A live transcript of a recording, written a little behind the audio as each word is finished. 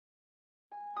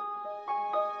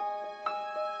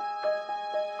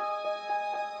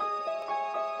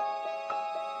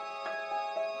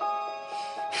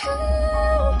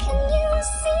How can you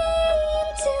see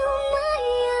into my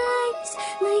eyes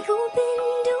like open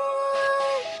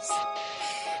doors,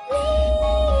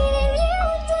 leading you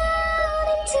down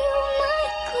into my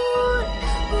core,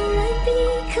 where I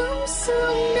become so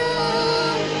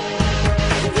numb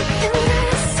within my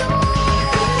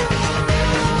soul.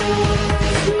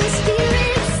 My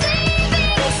spirit's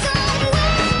sleeping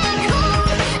somewhere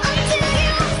cold until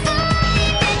you find me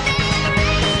there.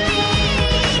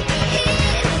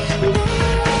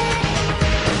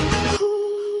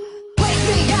 Wake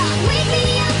me up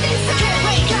inside.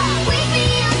 Wake me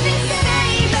up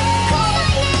inside. Call my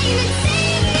name and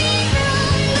save me from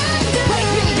the dark.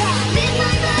 Wake me up in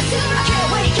my blood till I can't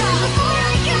wake up before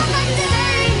I come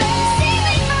undone. Save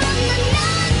me from the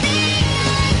nothing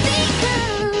I've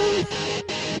become.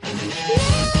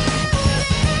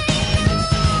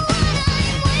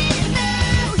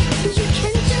 You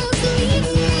can just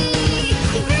leave me,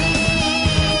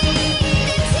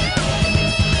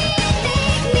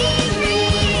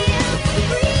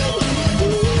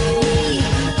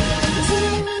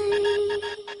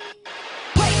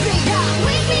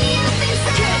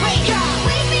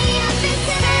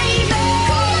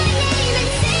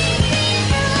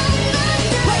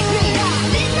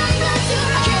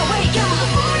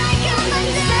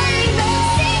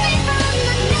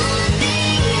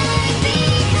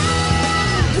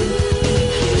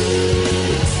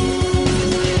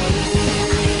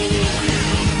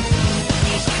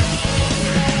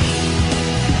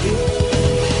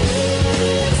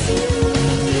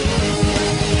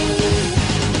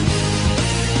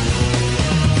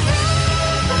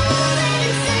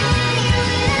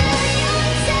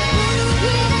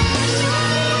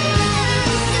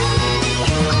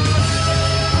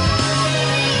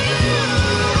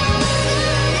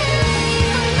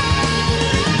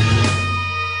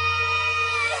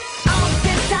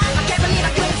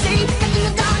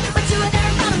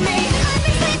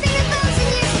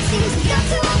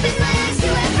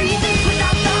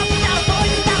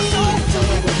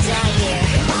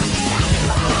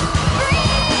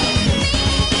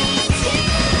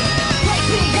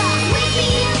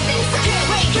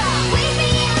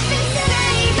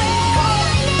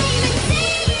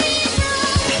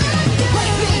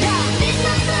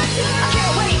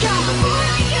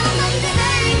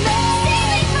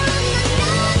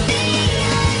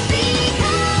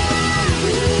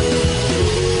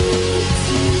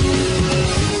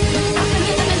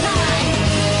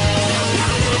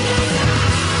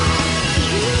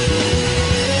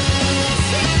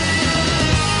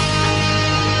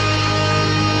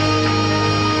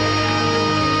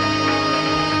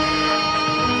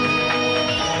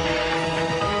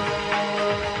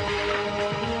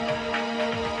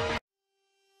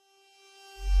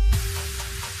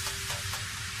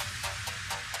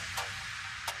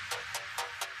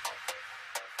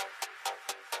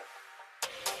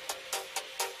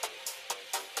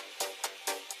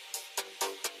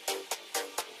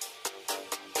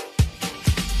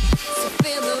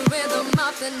 feel the rhythm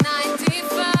of the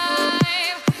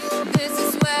 95. This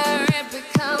is where it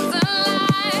becomes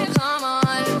alive. Come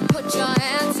on, put your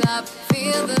hands up,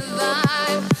 feel the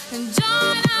vibe, and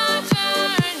join us.